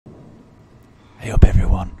Hey up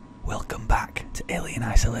everyone, welcome back to Alien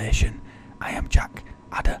Isolation. I am Jack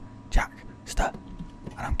Jackster,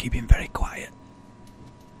 and I'm keeping very quiet.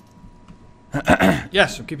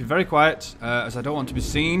 Yes, I'm keeping very quiet, as I don't want to be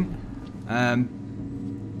seen. I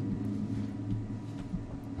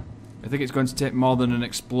think it's going to take more than an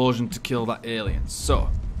explosion to kill that alien, so...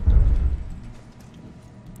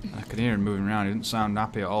 I can hear him moving around. He doesn't sound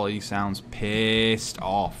happy at all. He sounds pissed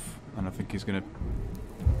off. And I think he's going to,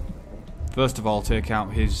 first of all, take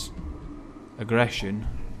out his aggression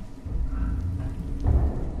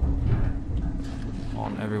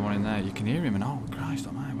on everyone in there. You can hear him, and oh Christ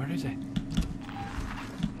almighty, where is he?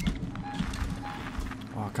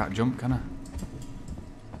 Oh, I can't jump, can I?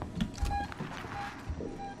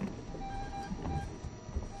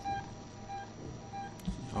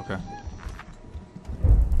 Okay.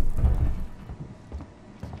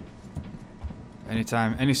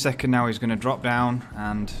 Anytime, any second now, he's going to drop down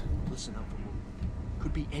and... Listen up,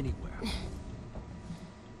 could be anywhere.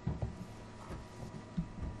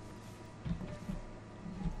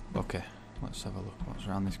 Okay, let's have a look what's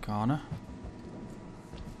around this corner.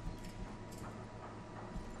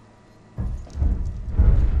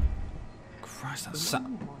 Christ, that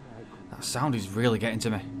sound is really getting to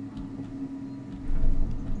me.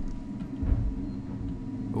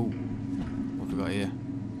 Ooh, what have we got here?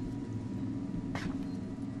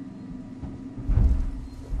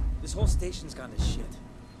 This whole station's gone to shit.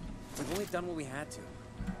 We've only done what we had to.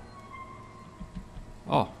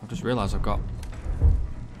 Oh, I've just realised I've got...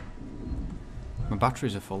 My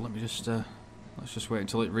batteries are full. Let me just, let's just wait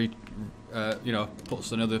until it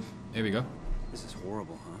puts another... Here we go. This is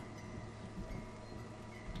horrible, huh?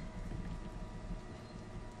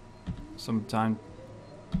 Sometime...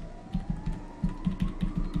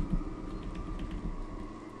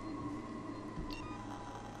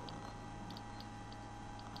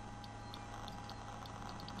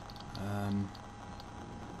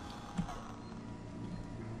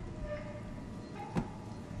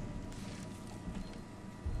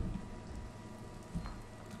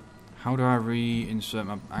 How do I reinsert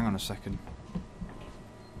my... Hang on a second.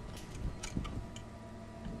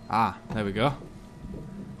 Ah, there we go.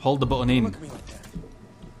 Hold the button in. Look at me like that.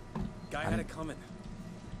 Guy had it coming.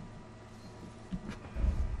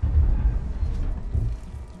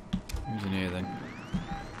 Who's in here then?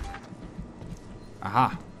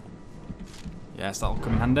 Aha. Yes, that'll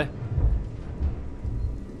come in handy.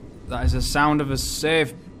 That is the sound of a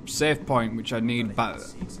save point, which I need back.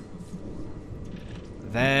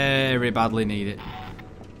 Very badly need it.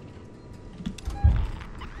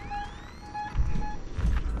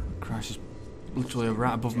 Christ, it's literally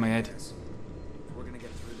right above my head. If we're gonna get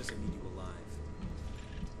through this, I need you alive.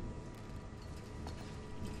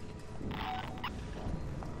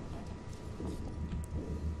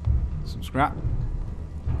 Some scrap.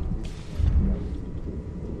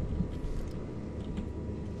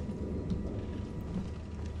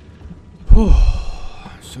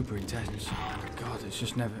 Super intense. Oh my god, it's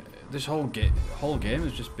just never... This whole game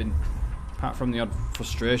has just been... Apart from the odd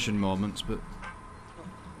frustration moments, but...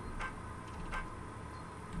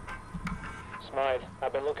 Smythe,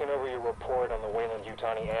 I've been looking over your report on the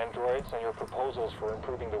Wayland-Yutani androids and your proposals for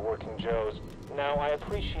improving the working Joes. Now, I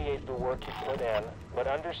appreciate the work you put in, but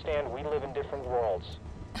understand we live in different worlds.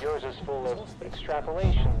 Yours is full of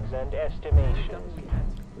extrapolations and estimations.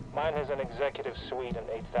 Mine has an executive suite and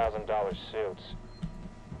 $8,000 suits.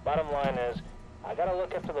 Bottom line is, I gotta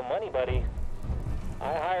look after the money, buddy.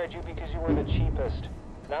 I hired you because you were the cheapest,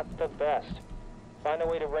 not the best. Find a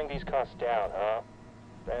way to bring these costs down, huh?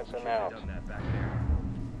 Ransom out. Done that back there.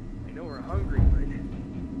 I know we're hungry, but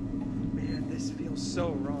man, this feels so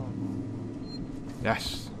wrong.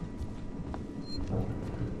 Yes.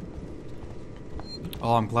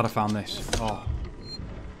 Oh, I'm glad I found this. Oh.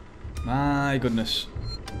 My goodness.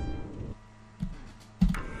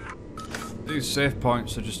 These save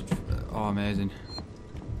points are just... Oh, amazing.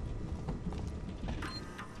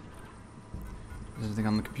 There's anything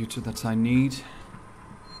on the computer that I need?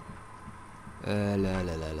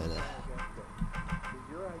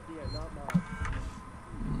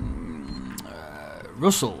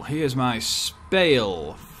 Russell, here's my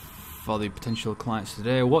spale for the potential clients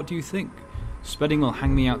today. What do you think? Spedding will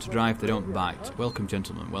hang me out to dry if they don't bite. Welcome,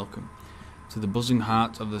 gentlemen, welcome to the buzzing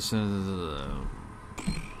heart of the...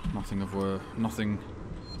 Nothing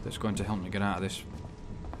that's going to help me get out of this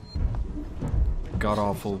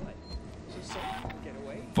god-awful,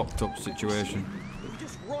 fucked up situation.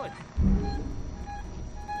 Just run.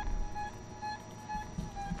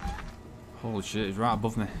 Holy shit, he's right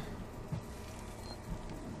above me.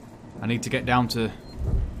 I need to get down to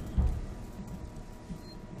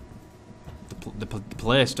the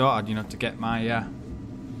place, don't I? You know, to get my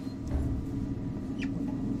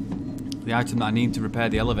the item that I need to repair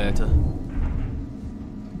the elevator.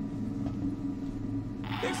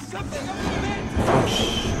 There's something up in it!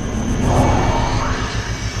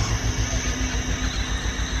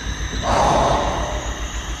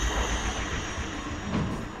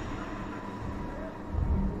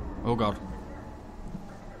 Oh god.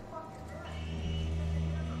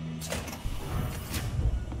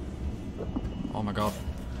 Oh my god.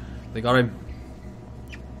 They got him.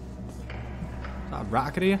 Is that a rat I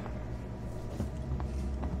could hear?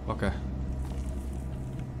 Okay.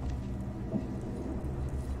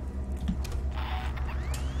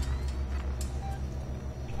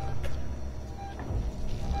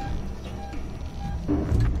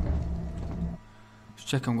 Let's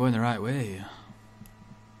check I'm going the right way.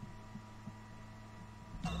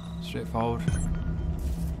 Straightforward.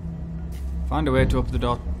 Find a way to open the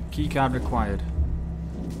door. Keycard required.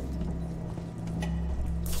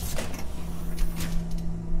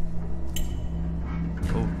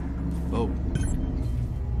 Oh.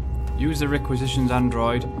 Use the requisitions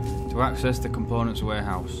android to access the components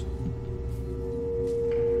warehouse.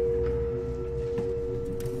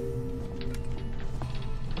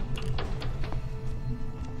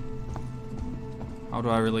 How do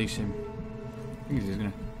I release him? I think he's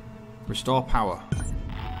gonna restore power.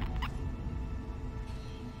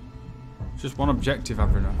 It's just one objective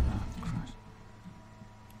I've written. Oh, Christ.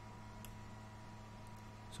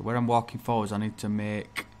 So where I'm walking forwards, I need to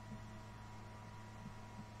make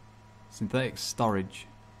synthetic storage.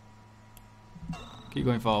 Keep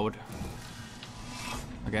going forward,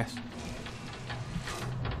 I guess.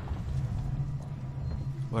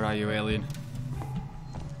 Where are you, alien?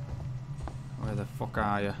 Where the fuck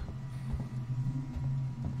are you?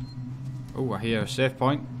 Oh, I hear a save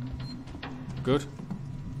point. Good.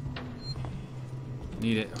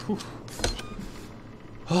 Need it. Whew.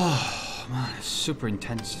 Oh man, it's super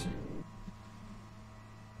intense.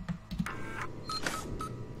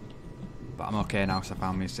 But I'm okay now because I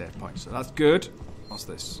found me a save point, so that's good. What's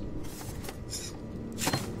this?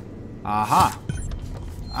 Aha!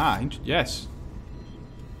 Ah, yes.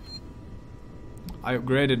 I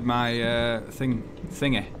upgraded my thing.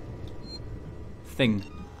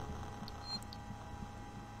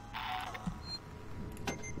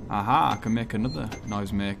 Aha, I can make another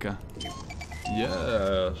noisemaker.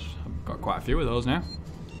 Yes, I've got quite a few of those now.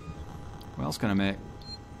 What else can I make?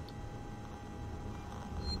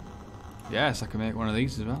 Yes, I can make one of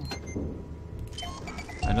these as well.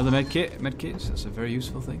 Another medkits, that's a very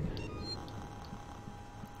useful thing.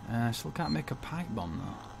 I still can't make a pipe bomb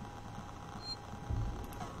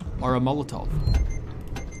though. Or a Molotov.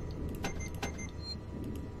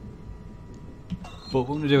 But what I'm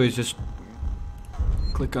going to do is just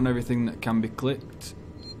click on everything that can be clicked.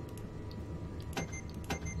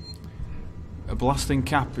 A blasting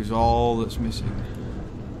cap is all that's missing.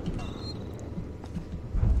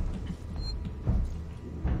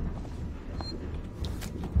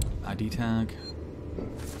 ID tag.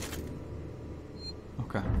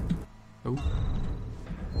 Okay. Oh.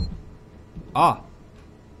 Ah!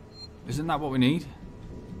 Isn't that what we need?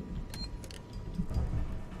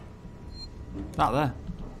 That there?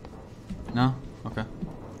 No? Okay.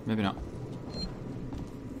 Maybe not.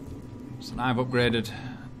 So now I've upgraded.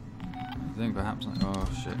 I think perhaps. Oh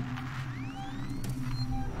shit.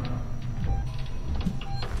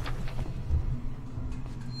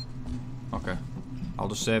 Okay. I'll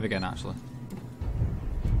just save again actually.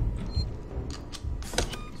 So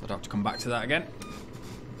I don't have to come back to that again.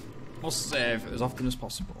 We'll save as often as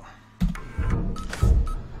possible.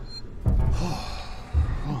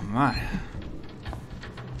 Oh man.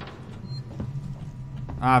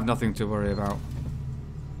 I have nothing to worry about.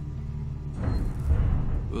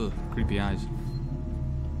 Ugh, creepy eyes.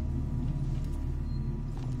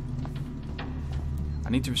 I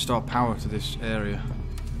need to restore power to this area.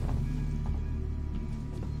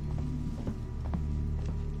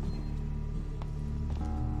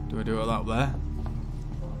 Do I do it up there?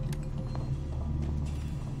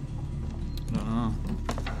 I don't know.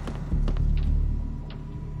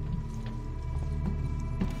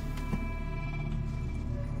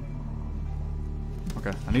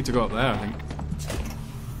 Okay, I need to go up there, I think.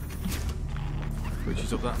 Which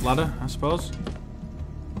is up that ladder, I suppose.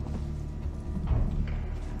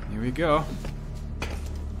 Here we go.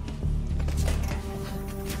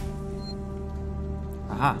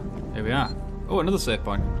 Aha, here we are. Oh, another save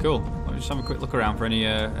point. Cool. Let me just have a quick look around for any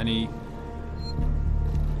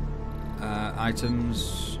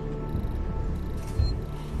items.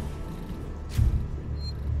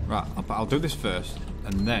 Right, I'll do this first.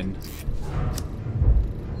 and then...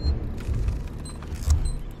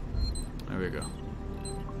 There we go.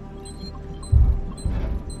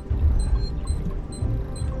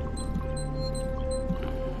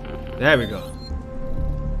 There we go.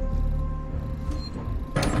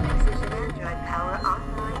 Precision android power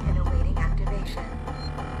online and awaiting activation.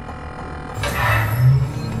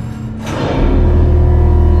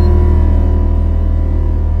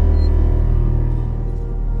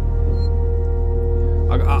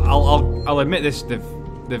 I'll admit this.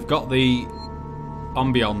 They've got the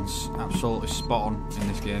ambience absolutely spot on in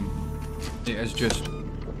this game. It has just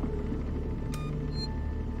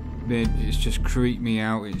it's just creeped me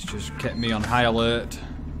out. It's just kept me on high alert.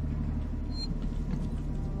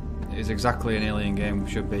 It is exactly an Alien game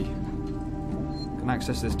should be. Can I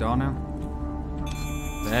access this door now?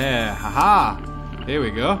 There, haha! Here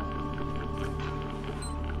we go.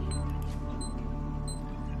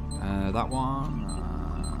 That one.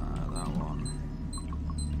 That one.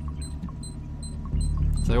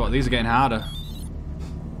 Tell you what, these are getting harder.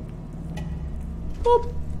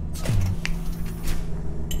 Boop.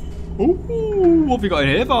 Ooh, what have you got in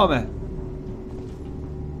here for me?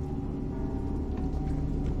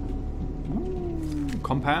 Ooh,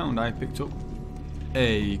 compound. I picked up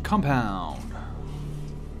a compound.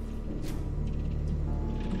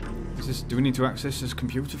 Is this? Do we need to access this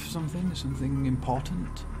computer for something? Something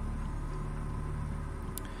important?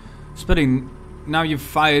 Spedding, now you've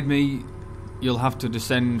fired me, you'll have to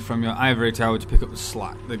descend from your ivory tower to pick up the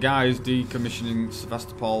slack. The guys decommissioning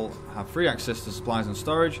Sevastopol have free access to supplies and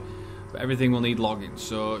storage, but everything will need login,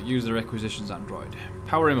 so use the requisitions android.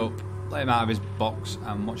 Power him up, let him out of his box,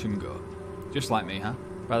 and watch him go. Just like me, huh?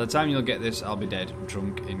 By the time you'll get this, I'll be dead,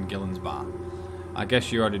 drunk in Gillen's bar. I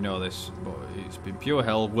guess you already know this, but it's been pure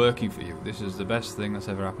hell working for you. This is the best thing that's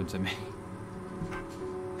ever happened to me.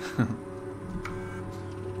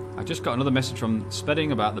 I just got another message from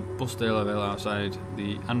Spedding about the bus delivery outside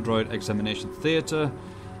the Android Examination Theatre.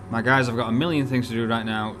 My guys have got a million things to do right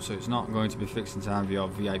now, so it's not going to be fixed in time for your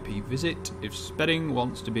VIP visit. If Spedding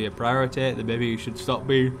wants to be a priority, then maybe you should stop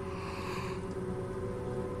being...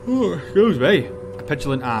 Oh, excuse me. A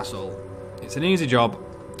petulant arsehole. It's an easy job.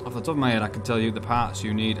 Off the top of my head, I can tell you the parts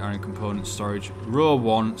you need are in component storage. Row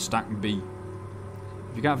 1, stack B.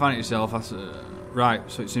 If you can't find it yourself, that's... right,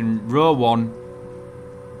 so it's in row 1...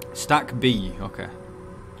 Stack B, okay.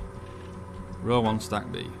 Row 1,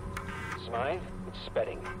 stack B. Smythe, it's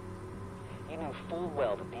Spedding. You knew full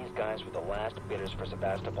well that these guys were the last bidders for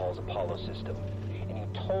Sevastopol's Apollo system, and you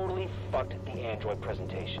totally fucked the android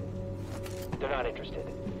presentation. They're not interested.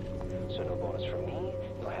 So no bonus for me,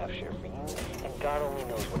 no half share for you, and God only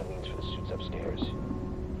knows what it means for the suits upstairs.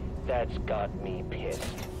 That's got me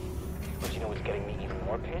pissed. But you know what's getting me even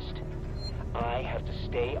more pissed? I have to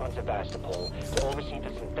stay on Sevastopol to oversee the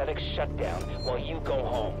synthetic shutdown while you go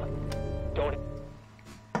home. Don't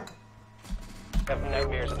have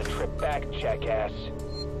nightmares of the trip back, jackass.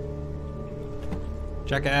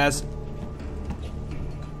 Jackass.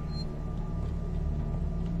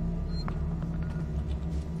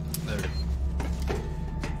 There.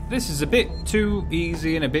 This is a bit too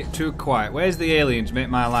easy and a bit too quiet. Where's the alien to make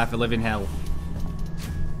my life a living hell?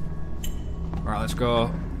 Right, let's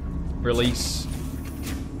go. Release.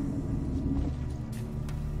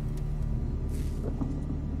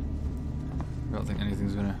 I don't think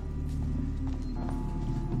anything's gonna...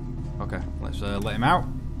 Okay, let's let him out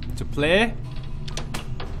to play.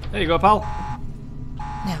 There you go, pal.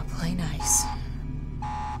 Now play nice.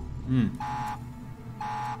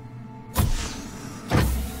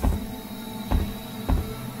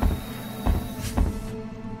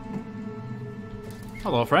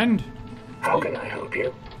 Hello, friend. How can I help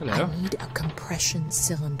you? Hello. I need a compression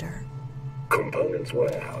cylinder. Components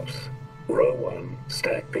warehouse. Row 1,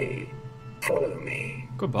 stack B. Follow me.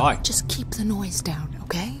 Goodbye. Just keep the noise down,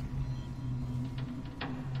 okay?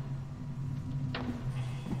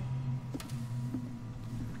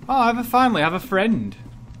 Oh, finally, I have a friend.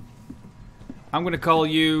 I'm going to call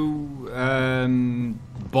you,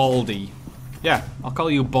 Baldy. Yeah, I'll call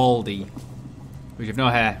you Baldy. Because you've no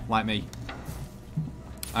hair, like me.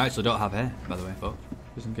 I actually don't have hair, by the way, folks.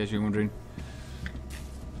 Just in case you're wondering.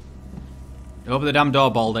 Open the damn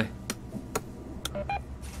door, Baldy.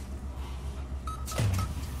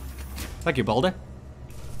 Thank you, Baldy.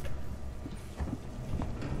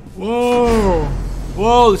 Whoa!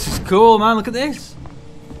 Whoa, this is cool, man. Look at this.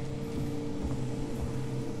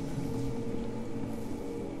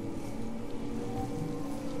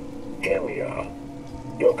 Here we are.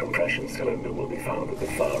 Your compression cylinder will be found at the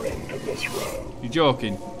far end of this row. You're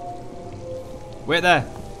joking. Wait there.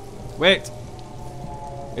 Wait.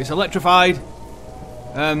 It's electrified.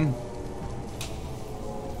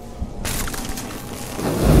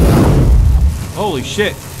 Holy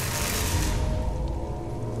shit.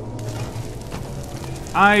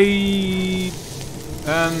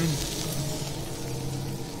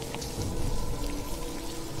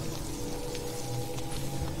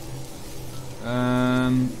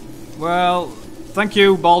 Well, thank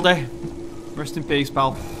you, Baldy. Rest in peace,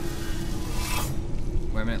 pal.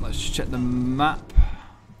 Wait a minute, let's check the map.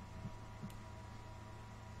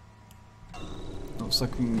 Looks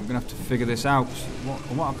like I'm gonna have to figure this out.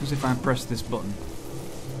 What happens if I press this button?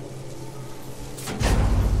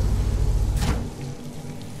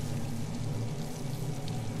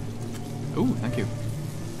 Ooh, thank you.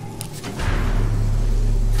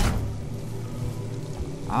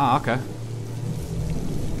 Ah, okay.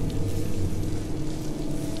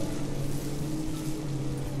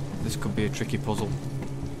 This could be a tricky puzzle.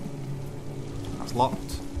 That's locked.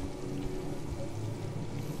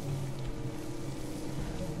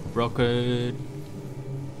 Broken.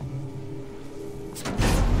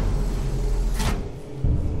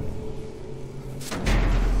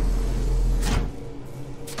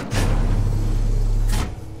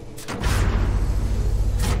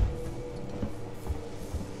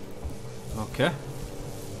 Okay.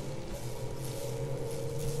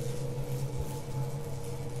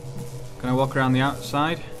 Can I walk around the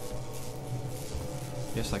outside?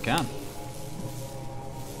 Yes, I can.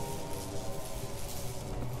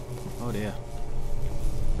 Oh dear.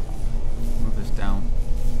 Move this down.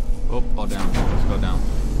 Up or down? Let's go down.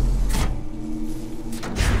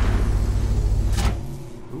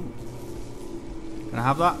 Ooh. Can I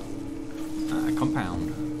have that? Compound.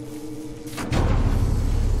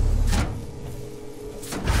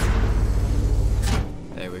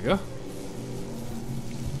 There we go.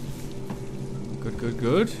 Good, good,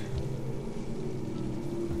 good.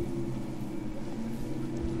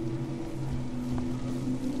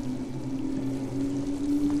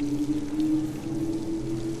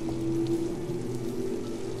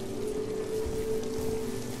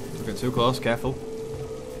 Don't get too close, careful.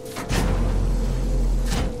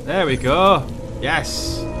 There we go.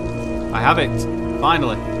 Yes, I have it.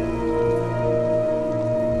 Finally.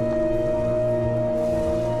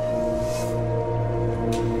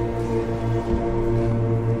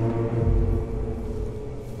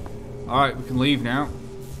 Alright, we can leave now.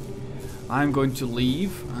 I'm going to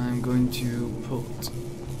leave. I'm going to put...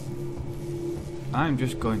 I'm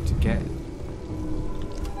just going to get...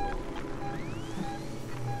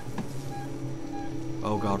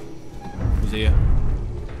 Oh god. He's here.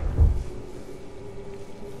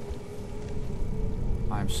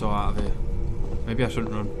 I'm so out of here. Maybe I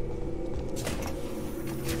shouldn't run.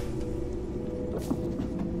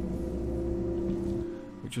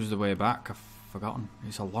 Which was the way back? I've forgotten.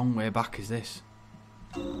 It's a long way back, is this?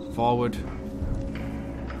 Forward.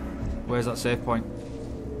 Where's that save point?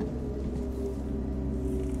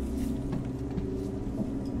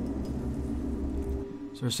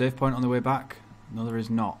 Is there a save point on the way back? No, there is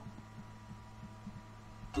not.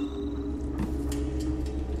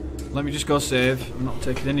 Let me just go save. I'm not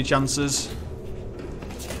taking any chances.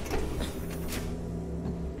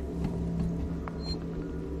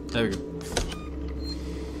 There we go.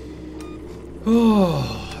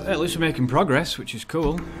 Oh, at least we're making progress, which is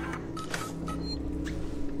cool.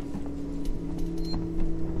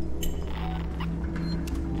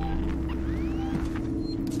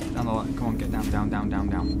 Down the line. Come on, get down, down, down, down,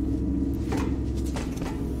 down.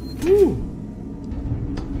 Woo!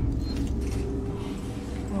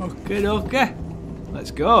 Okay, okay.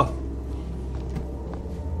 Let's go.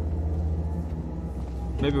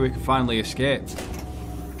 Maybe we can finally escape.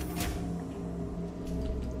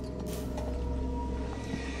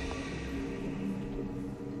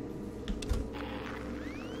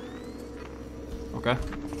 Okay.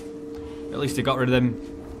 At least he got rid of them.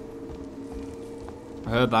 I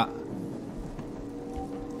heard that.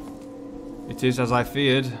 It is as I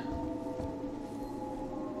feared.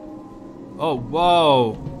 Oh,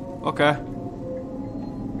 whoa. Okay.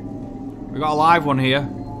 We got a live one here.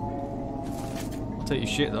 I'll take your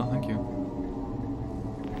shit though, thank you.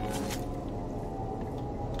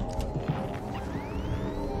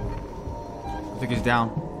 I think he's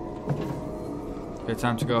down. Okay,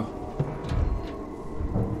 time to go.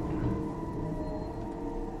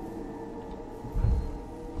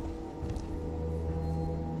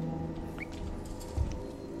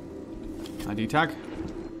 ID tag. I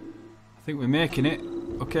think we're making it.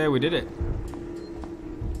 Okay, we did it.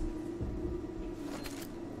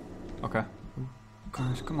 Okay.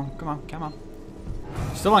 Guys, come on, come on, come on.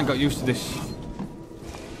 Still ain't got used to this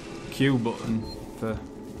Q button for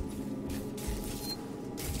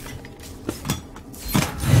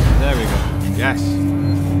Yes.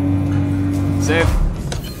 Save.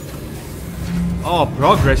 Oh,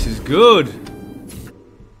 progress is good.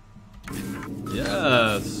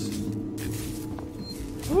 Yes.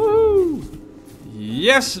 Woo!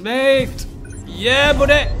 Yes, mate. Yeah,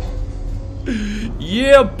 buddy.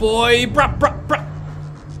 Yeah, boy. Brah, brah, brah.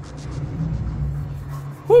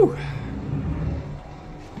 Woo.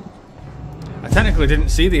 I technically didn't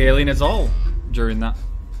see the alien at all during that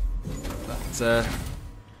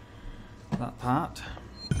part.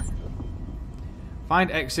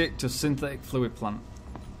 Find exit to synthetic fluid plant.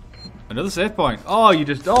 Another save point. Oh,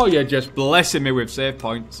 you're just blessing me with save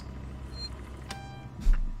points.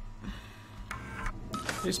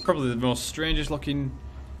 It's probably the most strangest looking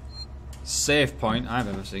save point I've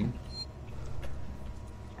ever seen.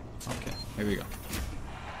 Okay, here we go.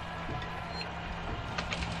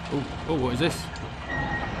 Oh, what is this?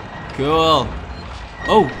 Cool.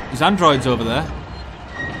 Oh, there's androids over there.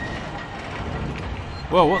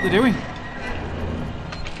 Whoa, what are they doing?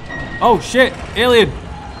 Oh shit, alien!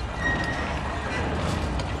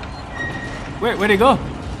 Wait, where'd he go?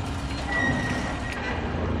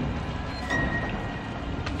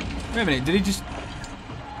 Wait a minute, did he just...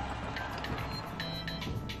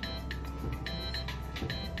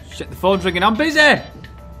 Shit, the phone's ringing, I'm busy!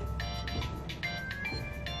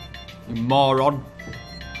 You moron.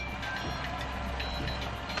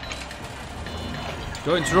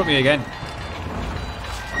 Don't interrupt me again.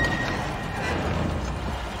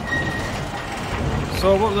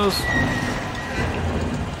 So what are those?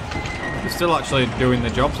 They're still actually doing the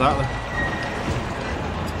jobs, aren't they?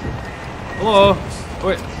 Hello? Oh,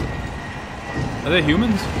 wait. Are they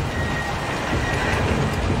humans?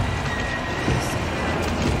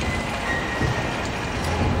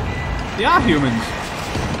 They are humans.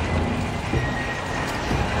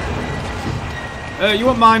 You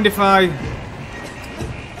won't mind if I...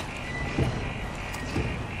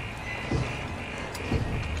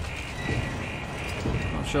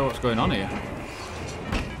 Not sure what's going on here.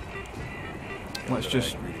 Let's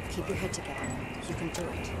just... Keep your head together. You can do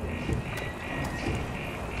it.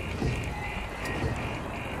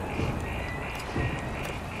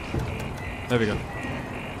 There we go.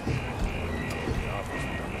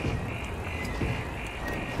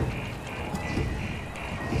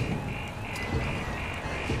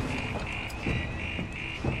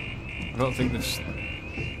 I don't think this...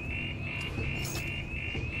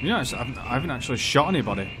 You know, I haven't actually shot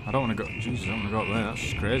anybody. I don't want to go... Jesus, I don't want to go up there. That's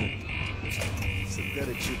just crazy.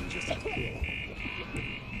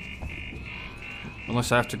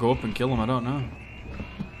 Unless I have to go up and kill them, I don't know.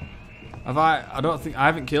 I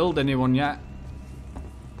haven't killed anyone yet.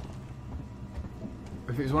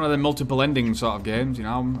 If it's one of the multiple ending sort of games, you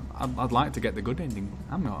know, I'd like to get the good ending.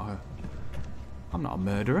 I'm not a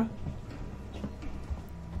murderer.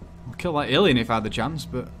 I'll kill that alien if I had the chance,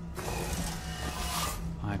 but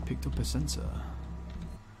I picked up a sensor.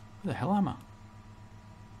 Where the hell am I?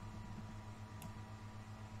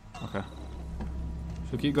 Okay.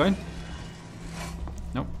 Should we keep going?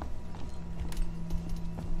 Nope.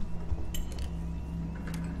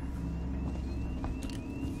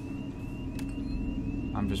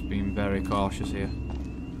 I'm just being very cautious here.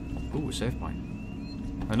 Ooh, a save point.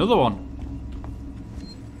 Another one.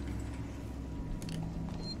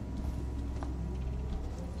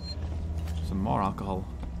 Some more alcohol.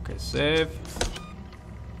 Okay, save.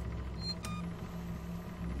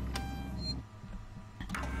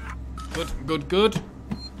 Good, good, good.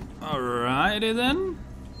 Alrighty then.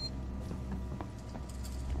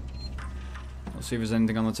 Let's see if there's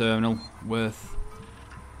anything on the terminal worth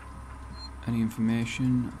any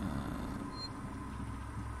information.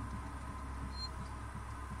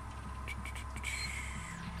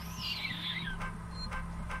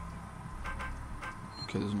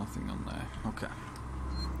 Okay, there's nothing on there. Okay.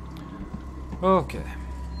 Okay.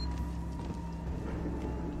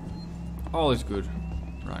 All is good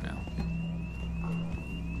right now.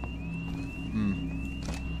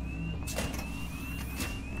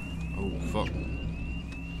 Oh, fuck.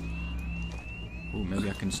 Oh, maybe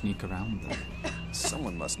I can sneak around there.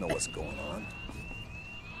 Someone must know what's going on.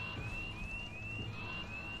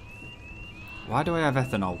 Why do I have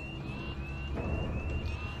ethanol?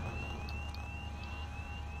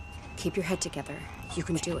 Keep your head together. You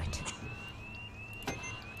can do it.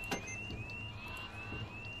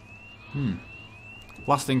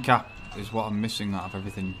 Blasting cap is what I'm missing out of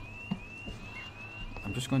everything.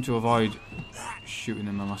 I'm just going to avoid shooting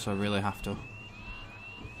them unless I really have to.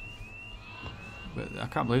 But I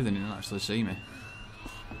can't believe they didn't actually see me.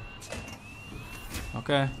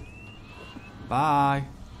 Okay. Bye.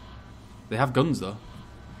 They have guns though.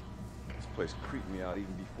 place creeped me out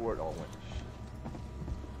even before it all went to shit.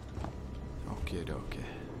 Okay.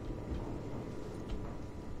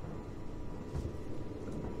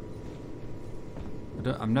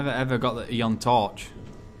 I've never ever got the Eon torch.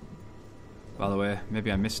 By the way,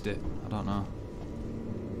 maybe I missed it. I don't know.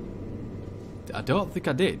 I don't think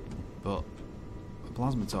I did, but a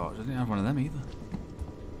plasma torch. I didn't have one of them either.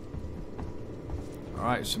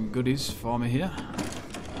 Alright, some goodies for me here.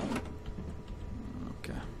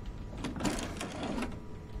 Okay.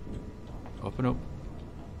 Open up.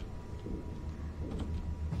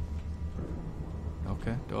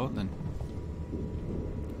 Okay, don't then.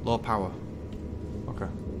 Low power. Okay.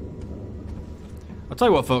 I'll tell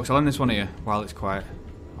you what, folks, I'll end this one here while it's quiet.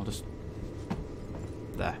 I'll just...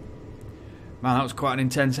 There. Man, that was quite an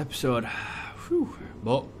intense episode. Whew.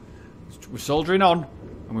 But we're soldiering on,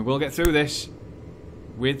 and we will get through this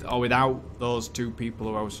with or without those two people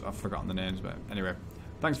who I've forgotten the names. But anyway,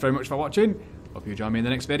 thanks very much for watching. Hope you join me in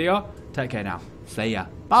the next video. Take care now. See ya.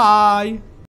 Bye!